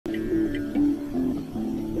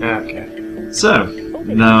Okay. So,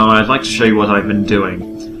 now I'd like to show you what I've been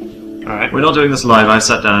doing. Alright. We're not doing this live, I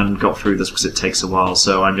sat down and got through this because it takes a while,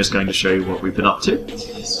 so I'm just going to show you what we've been up to.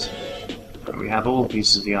 We have all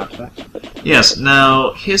pieces of the artifact. Yes,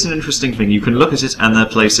 now, here's an interesting thing. You can look at it and they're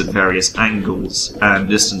placed at various angles and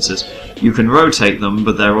distances. You can rotate them,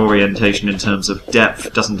 but their orientation in terms of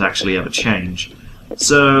depth doesn't actually ever change.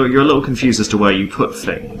 So, you're a little confused as to where you put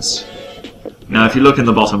things. Now, if you look in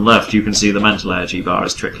the bottom left, you can see the mental energy bar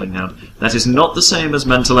is trickling down. That is not the same as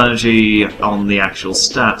mental energy on the actual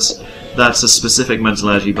stats. That's a specific mental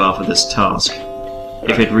energy bar for this task.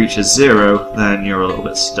 If it reaches 0, then you're a little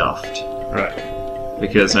bit stuffed. Right.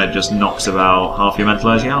 Because it just knocks about half your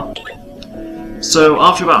mental energy out. So,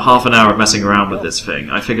 after about half an hour of messing around with this thing,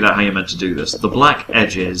 I figured out how you're meant to do this. The black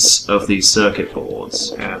edges of these circuit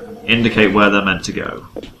boards indicate where they're meant to go.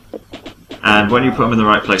 And when you put them in the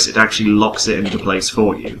right place, it actually locks it into place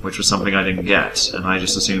for you, which was something I didn't get, and I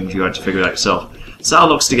just assumed you had to figure it out yourself. So that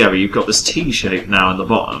locks together. You've got this T shape now in the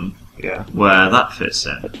bottom, where that fits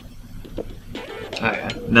in.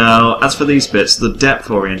 Now, as for these bits, the depth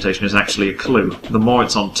orientation is actually a clue. The more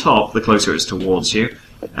it's on top, the closer it is towards you,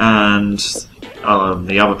 and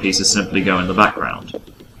the other pieces simply go in the background.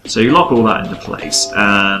 So you lock all that into place,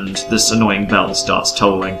 and this annoying bell starts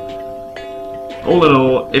tolling. All in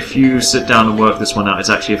all, if you sit down and work this one out, it's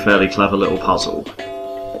actually a fairly clever little puzzle.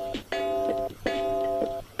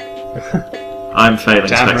 I'm failing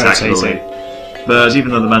spectacularly. But even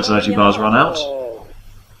though the mental energy bars run out,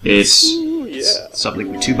 it's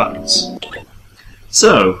something with 2 buttons.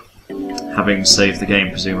 So, having saved the game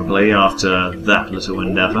presumably after that little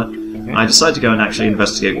endeavour, I decided to go and actually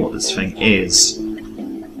investigate what this thing is.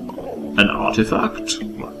 An artifact?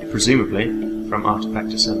 Well, presumably, from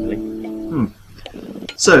artifact assembly.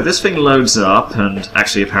 So this thing loads up and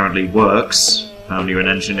actually apparently works. Found you an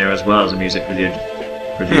engineer as well as a music video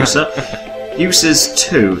producer. Uses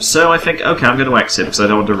 2, so I think, okay, I'm going to exit because I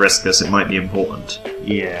don't want to risk this, it might be important.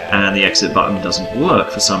 Yeah. And the exit button doesn't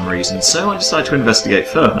work for some reason, so I decide to investigate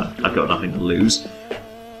further. I've got nothing to lose.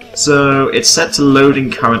 So it's set to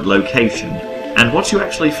loading current location, and what you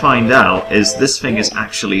actually find out is this thing is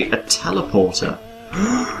actually a teleporter.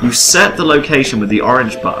 You set the location with the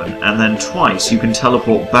orange button, and then twice you can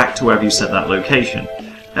teleport back to wherever you set that location.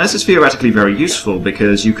 Now this is theoretically very useful,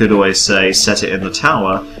 because you could always say set it in the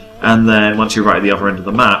tower, and then once you're right at the other end of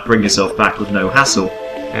the map, bring yourself back with no hassle.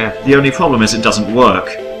 The only problem is it doesn't work.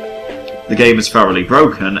 The game is thoroughly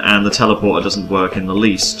broken, and the teleporter doesn't work in the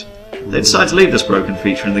least. They decided to leave this broken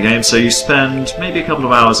feature in the game, so you spend maybe a couple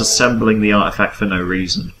of hours assembling the artifact for no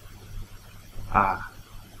reason.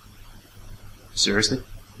 Seriously?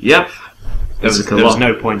 Yep. There was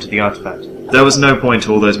no point to the artifact. There was no point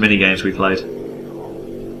to all those mini-games we played.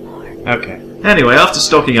 Okay. Anyway, after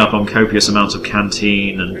stocking up on copious amounts of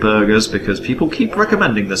canteen and burgers, because people keep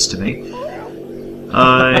recommending this to me,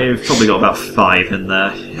 I've probably got about 5 in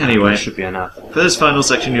there. Anyway, That should be enough. for this final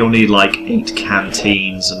section you'll need like 8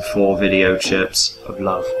 canteens and 4 video chips. Of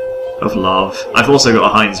love. Of love. I've also got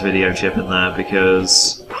a Heinz video chip in there,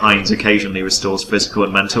 because Heinz occasionally restores physical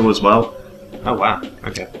and mental as well. Oh wow,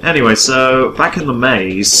 okay. Anyway, so back in the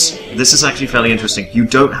maze, this is actually fairly interesting. You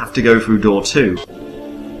don't have to go through door 2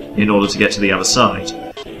 in order to get to the other side.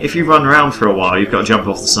 If you run around for a while, you've got to jump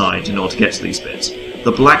off the side in order to get to these bits.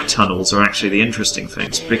 The black tunnels are actually the interesting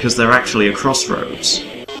things, because they're actually a crossroads.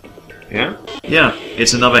 Yeah? Yeah,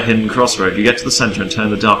 it's another hidden crossroad. You get to the centre and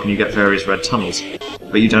turn the dark and you get various red tunnels,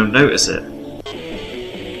 but you don't notice it.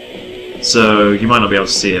 So, you might not be able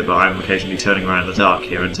to see it, but I'm occasionally turning around in the dark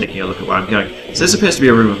here and taking a look at where I'm going. So this appears to be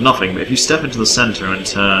a room of nothing, but if you step into the centre and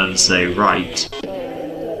turn, say, right,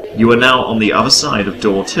 you are now on the other side of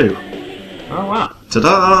door 2. Oh wow.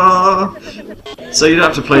 Ta-da! So you don't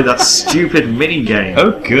have to play that stupid mini-game.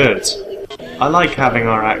 Oh good. I like having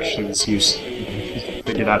our actions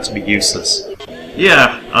figured out to be useless.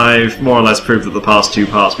 Yeah, I've more or less proved that the past 2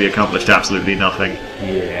 parts we accomplished absolutely nothing.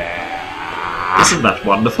 Yeah. Isn't that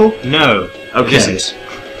wonderful? No. Okay. It isn't.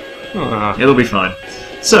 It'll be fine.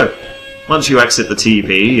 So, once you exit the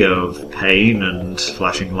TV of pain and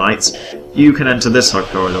flashing lights, you can enter this hub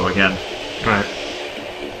corridor again. Right.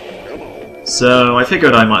 So, I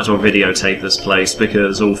figured I might as well videotape this place,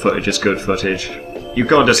 because all footage is good footage. You've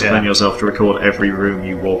got to discipline yourself to record every room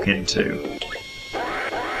you walk into.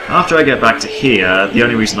 After I get back to here, the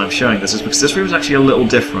only reason I'm showing this is because this room is actually a little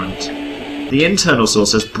different. The internal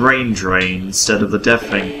source says brain drain instead of the death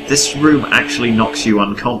thing. This room actually knocks you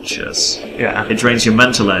unconscious. Yeah. It drains your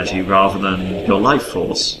mental energy rather than your life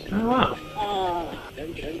force. Oh wow.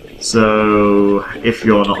 So, if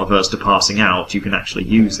you're not averse to passing out, you can actually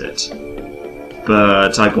use it.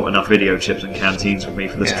 but I bought enough video chips and canteens with me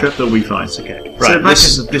for this trip that we'll be fine. It's okay. So Right,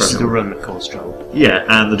 this is the room that caused trouble. Yeah,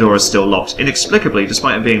 and the door is still locked. Inexplicably,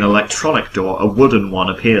 despite it being an electronic door, a wooden one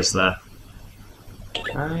appears there.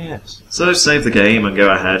 Ah, yes. So save the game and go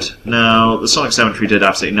ahead. Now, the Sonic Cemetery did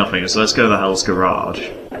absolutely nothing, so let's go to Hell's Garage.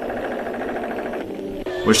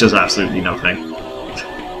 Which does absolutely nothing.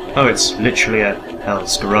 Oh, it's literally a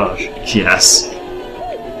Hell's Garage. Yes.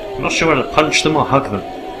 I'm not sure whether to punch them or hug them.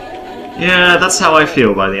 Yeah, that's how I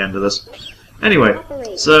feel by the end of this. Anyway,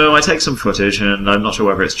 so I take some footage, and I'm not sure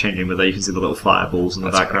whether it's changing, but there you can see the little fireballs in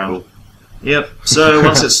the background. Cool. Yep, so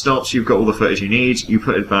once it stops, you've got all the footage you need, you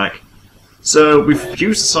put it back. So we've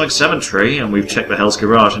used the Sonic Cemetery, and we've checked the Hell's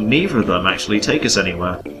Garage, and neither of them actually take us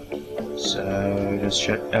anywhere. So, let's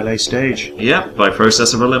check LA Stage. Yep, by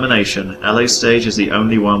process of elimination, LA Stage is the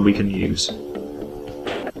only one we can use.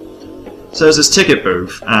 So there's this ticket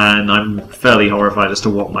booth, and I'm fairly horrified as to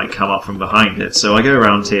what might come up from behind it, so I go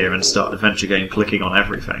around here and start Adventure Game clicking on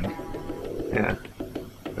everything. Yeah.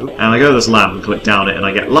 And I go to this lamp and click down it, and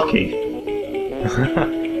I get lucky.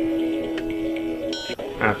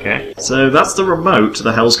 Okay. So that's the remote to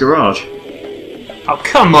the Hell's Garage. Oh,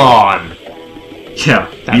 come on! Yeah,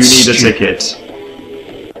 That's you need stupid. a ticket.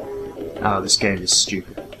 Oh, this game is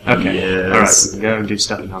stupid. Okay. Yes. Alright, we can go and do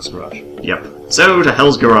stuff in Hell's Garage. Yep. So to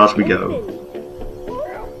Hell's Garage we go.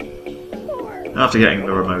 After getting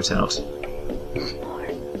the remote out.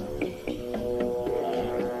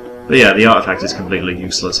 But yeah, the artifact is completely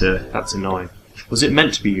useless here. That's annoying. Was it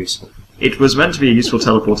meant to be useful? It was meant to be a useful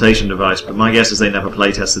teleportation device, but my guess is they never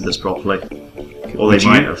playtested this properly. Or they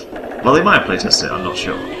might have. Well, they might have playtested it, I'm not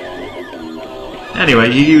sure.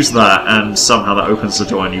 Anyway, you use that, and somehow that opens the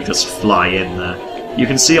door and you just fly in there. You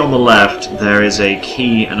can see on the left there is a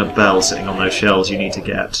key and a bell sitting on those shelves you need to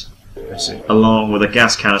get, I see. along with a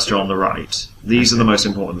gas canister on the right. These are the most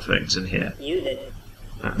important things in here.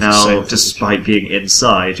 That's the Now, same despite being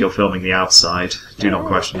inside, you're filming the outside. Do not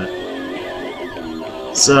question it.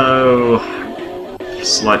 So,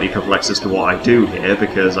 slightly perplexed as to what I do here,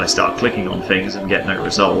 because I start clicking on things and get no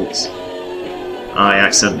results. I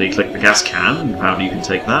accidentally click the gas can, and apparently you can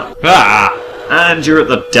take that. Ah! And you're at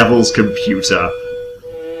the devil's computer.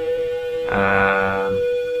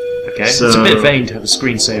 Okay. So- It's a bit vain to have a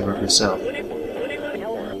screensaver of yourself.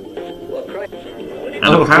 And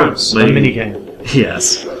Of course, a minigame.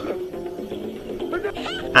 Yes.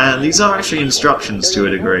 And these are actually instructions to a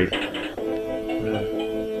degree.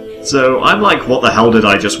 So I'm like, what the hell did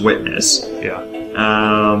I just witness? Yeah.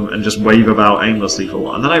 And just wave about aimlessly for a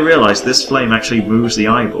while. And then I realised this flame actually moves the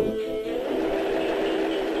eyeball.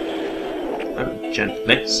 Oh,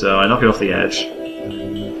 gently. So I knock it off the edge.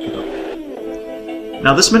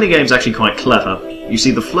 Now this minigame's actually quite clever. You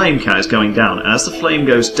see the flame count is going down, and as the flame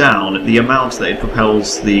goes down, the amount that it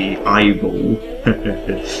propels the eyeball...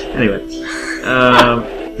 anyway,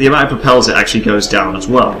 the amount it propels it actually goes down as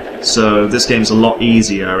well. So this game's a lot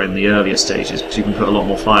easier in the earlier stages, because you can put a lot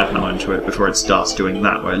more firepower into it before it starts doing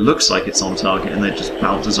that, where it looks like it's on target and then it just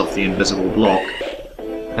bounces off the invisible block.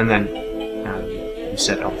 And then you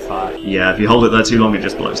set it on fire. Yeah, if you hold it there too long, it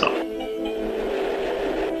just blows up.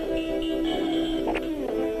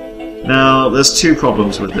 Now, there's two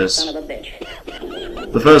problems with this.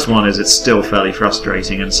 The first one is it's still fairly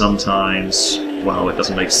frustrating, and sometimes, well, it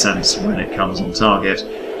doesn't make sense when it comes on target.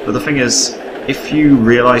 But the thing is, if you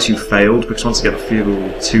realise you failed, because once you get the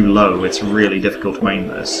fuel too low, it's really difficult to aim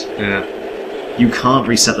this. Yeah. You can't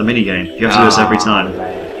reset the minigame. You have to do this every time.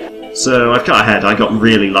 Man. So I've got ahead. I got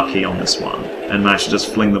really lucky on this one, and managed to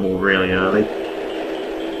just fling them all really early.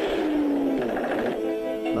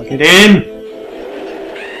 Lock it in!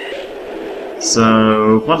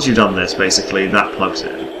 So, once you've done this, basically, that plugs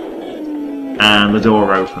in. And the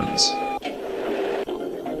door opens. I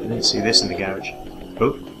didn't see this in the garage.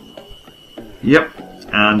 Oh. Yep.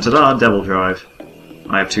 And ta-da, Devil Drive.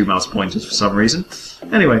 I have 2 mouse pointers for some reason.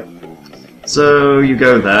 Anyway. So, you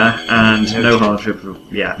go there, and no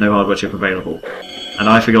hardware chip available. And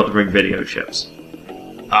I forgot to bring video chips.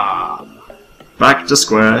 Ah. Back to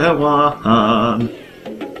square one.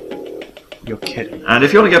 You're kidding. And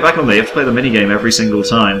if you want to get back on there, you have to play the minigame every single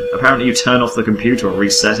time. Apparently you turn off the computer or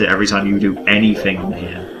reset it every time you do anything on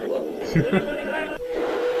here.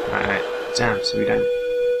 Alright. Damn, so we don't...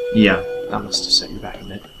 Yeah. That must have set you back a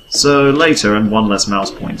bit. So later, and one less mouse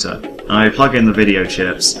pointer, I plug in the video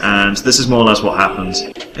chips, and this is more or less what happens.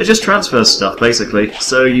 It just transfers stuff, basically,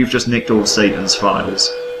 so you've just nicked all Satan's files.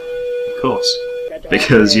 Of course.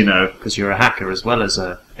 Because, you know... Because you're a hacker as well as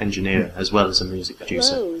an engineer, as well as a music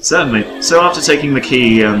producer. Certainly. So after taking the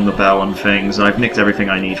key and the bell and things, I've nicked everything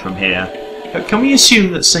I need from here. But can we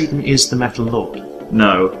assume that Satan is the Metal Lord?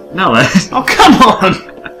 No. No. Oh, come on!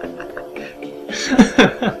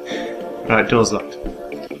 Right, door's locked.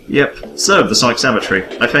 Yep. So, the Sonic Cemetery.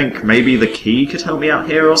 I think maybe the key could help me out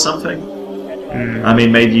here or something? I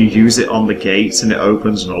mean, maybe you use it on the gates and it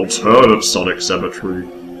opens an alternate Sonic Cemetery.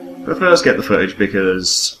 But first get the footage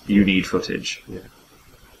because you need footage. Yeah.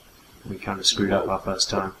 We kind of screwed up our first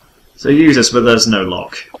time. So you use this, but there's no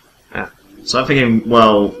lock. Yeah. So I'm thinking,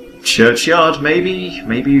 well, churchyard maybe?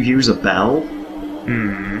 Maybe you use a bell?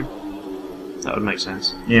 That would make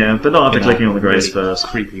sense. Yeah, but not after clicking on the graves really first.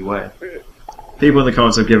 Creepy way. People in the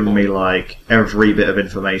comments have given me, like, every bit of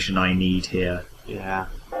information I need here. Yeah.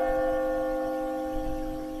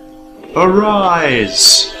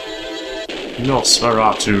 Arise!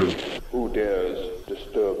 Nosferatu. Who dares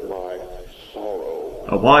disturb my sorrow?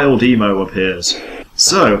 A wild emo appears.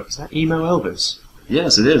 So, Is that Emo Elvis?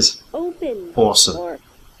 yes, it is. Open. Awesome.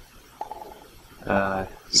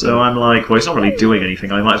 So I'm like, well, he's not really doing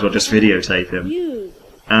anything, I might as well just videotape him. Use.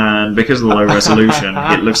 And because of the low resolution,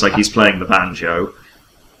 it looks like he's playing the banjo.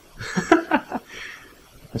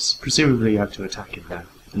 Presumably you have to attack him now.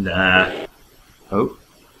 Nah. Oh.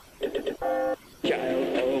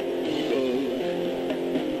 Child of evil,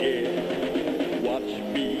 yeah. Watch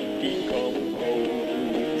me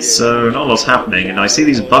decompose. So, not a lot's happening, and I see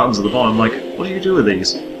these buttons at the bottom, I'm like, what do you do with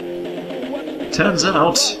these? Turns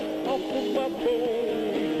out...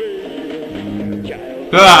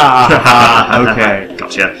 Ah! Okay.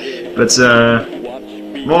 Gotcha. But,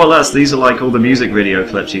 more or less, these are like all the music video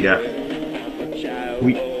clips you get.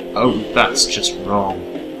 Oh, that's just wrong.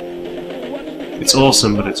 It's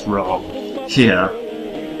awesome, but it's wrong. Yeah.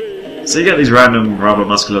 So you get these random, rather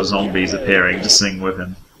muscular zombies appearing to sing with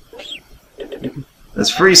him.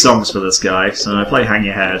 There's 3 songs for this guy, so I play Hang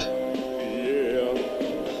Your Head.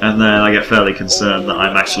 And then I get fairly concerned that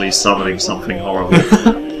I'm actually summoning something horrible.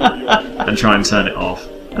 And try and turn it off.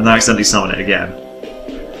 And then I accidentally summon it again.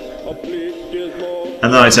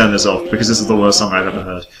 And then I turn this off, because this is the worst song I've ever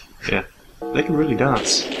heard. Yeah. They can really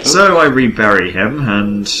dance. So I rebury him,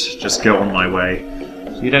 and just go on my way.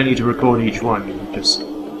 So you don't need to record each one, you just...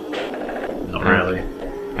 Not really.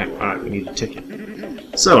 Alright, we need a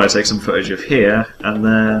ticket. So I take some footage of here, and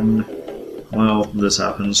then... well, this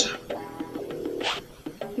happens.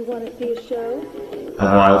 You want to see a show? A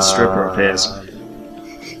wild stripper appears.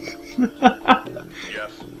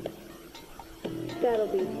 Yes. That'll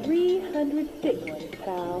be 300 signals,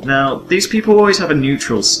 pal. Now, these people always have a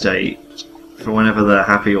neutral state for whenever they're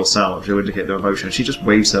happy or sad to indicate their emotion. She just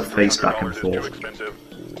waves her face back and Too forth. expensive.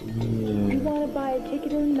 You want to buy a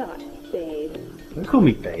ticket or not, babe? Don't call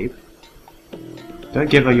me babe. Don't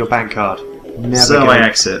give her your bank card. Never So go. I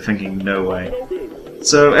exit, thinking, no way.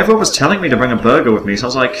 So everyone was telling me to bring a burger with me, so I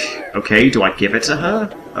was like, okay, do I give it to her?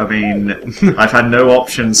 I mean, I've had no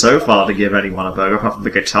option so far to give anyone a burger apart from the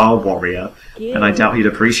Guitar Warrior, and I doubt he'd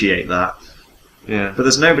appreciate that. Yeah. But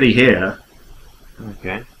there's nobody here,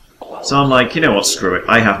 Okay. so I'm like, you know what, screw it,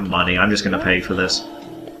 I have money, I'm just going to pay for this.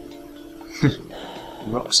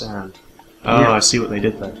 Roxanne. Oh, Yeah. I see what they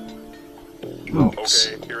did there. Oops.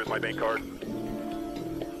 Okay, here is my bank card.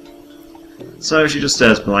 So she just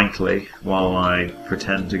stares blankly while I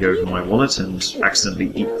pretend to go to my wallet and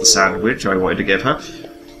accidentally eat the sandwich I wanted to give her.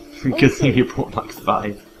 Good thing you bought like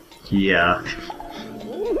 5. Yeah.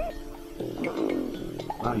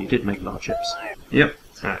 Wow, you did make a lot of chips. Yep.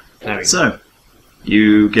 Alright, there we go. So,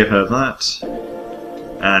 you give her that,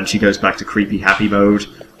 and she goes back to creepy happy mode.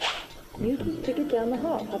 You just stick it down the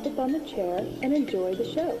hall, hop up on the chair, and enjoy the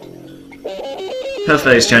show. Her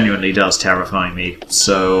face genuinely does terrify me,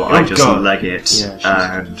 so I just God. leg it Yeah,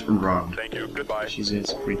 she's- and run. Thank you. Goodbye. She is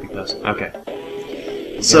a creepy person. Okay.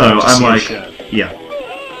 So, We're gonna have to I'm see a like, show. yeah.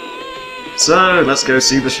 So, let's go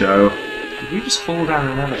see the show. Did we just fall down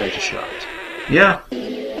an elevator shaft? Yeah.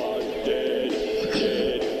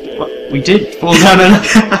 What? We did fall down an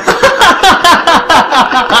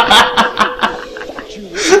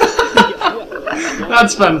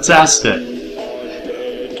That's fantastic.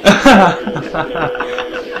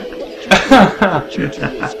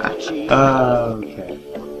 Okay.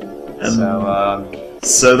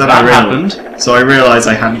 So then That I happened. So I realised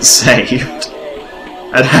I hadn't saved.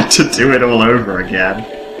 and had to do it all over again.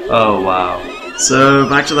 Oh wow. So,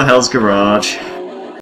 back to the Hell's Garage.